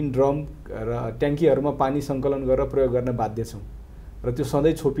 बाल्टिन, ड्रम र ट्याङ्कीहरूमा पानी सङ्कलन गरेर प्रयोग गर्न बाध्य छौँ र त्यो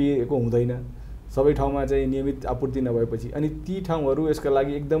सधैँ छोपिएको हुँदैन, सबै ठाउँमा चाहिँ नियमित आपूर्ति नभएपछि। अनि ती ठाउँहरू यसका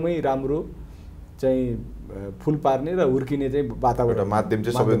लागि एकदमै राम्रो चाहिँ फुल पार्ने र हुर्किने चाहिँ वातावरण माध्यम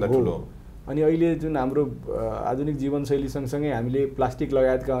चाहिँ सबैभन्दा ठुलो। अनि अहिले जुन हाम्रो आधुनिक जीवनशैली सँगसँगै हामीले प्लास्टिक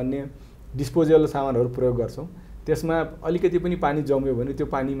लगायतका अन्य डिस्पोजेबल सामानहरू प्रयोग गर्छौँ, त्यसमा अलिकति पनि पानी जम्यो भने त्यो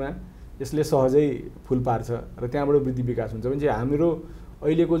पानीमा यसले सहजै फुल पार्छ र त्यहाँबाट वृद्धि विकास हुन्छ। भने चाहिँ हाम्रो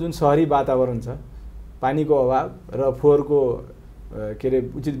अहिलेको जुन सहरी वातावरण छ, पानीको अभाव र फोहोरको के अरे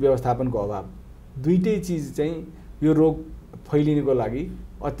उचित व्यवस्थापनको अभाव, दुईटै चिज चाहिँ यो रोग फैलिनको लागि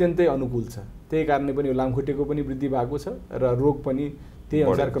अत्यन्तै अनुकूल छ। त्यही कारणले पनि यो लामखुट्टेको पनि वृद्धि भएको छ र रोग पनि त्यही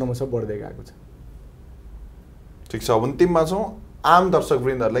अनुसार क्रमशः बढ्दै गएको छ। ठिक छ, अन्तिममा छौँ। आम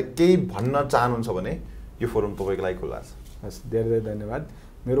दर्शकवृन्दहरूलाई केही भन्न चाहनुहुन्छ भने यो फोरम तपाईँको लागि खुला छ। हस्, धेरै धेरै धन्यवाद।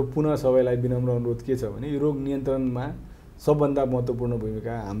 मेरो पुनः सबैलाई विनम्र अनुरोध के छ भने यो रोग नियन्त्रणमा सबभन्दा महत्त्वपूर्ण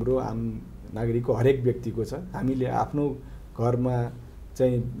भूमिका हाम्रो आम नागरिकको हरेक व्यक्तिको छ। हामीले आफ्नो घरमा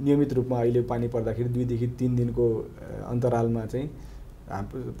चाहिँ नियमित रूपमा अहिले पानी पर्दाखेरि 2 देखि 3 दिनको अन्तरालमा चाहिँ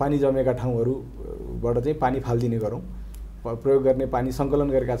पानी जमेका ठाउँहरूबाट चाहिँ पानी फालिदिने गरौँ। प्रयोग गर्ने पानी सङ्कलन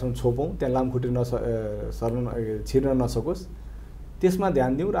गरेका छौँ छोपौँ, त्यहाँ लामखुट्टे छिर्न नसकोस्, त्यसमा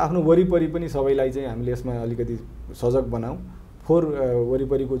ध्यान दिउँ। र आफ्नो वरिपरि पनि सबैलाई चाहिँ हामीले यसमा अलिकति सजग बनाऊँ। फोहोर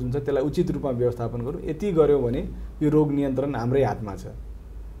वरिपरिको जुन छ त्यसलाई उचित रूपमा व्यवस्थापन गरौँ। यति गऱ्यौँ भने यो रोग नियन्त्रण हाम्रै हातमा छ।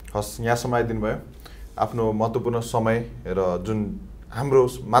 हस्, यहाँ समय दिनुभयो, आफ्नो महत्त्वपूर्ण समय र जुन हाम्रो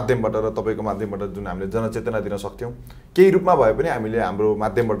माध्यमबाट र तपाईँको माध्यमबाट जुन हामीले जनचेतना दिन सक्थ्यौँ, केही रूपमा भए पनि हामीले हाम्रो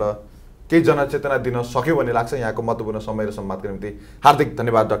माध्यमबाट केही जनचेतना दिन सक्यौँ भन्ने लाग्छ। यहाँको महत्त्वपूर्ण समय र सम्वादको निम्ति हार्दिक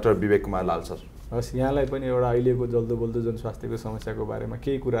धन्यवाद डाक्टर विवेक कुमार लाल सर। हस्, यहाँलाई पनि एउटा अहिलेको जल्दो बल्दो जनस्वास्थ्यको समस्याको बारेमा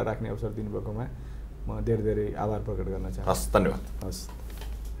केही कुरा राख्ने अवसर दिनुभएकोमा म धेरै धेरै आभार प्रकट गर्न चाहन्छु। हस्, धन्यवाद। हस्,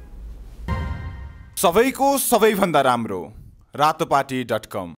 सबैको सबैभन्दा राम्रो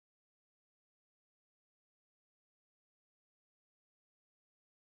रातोपाटी.com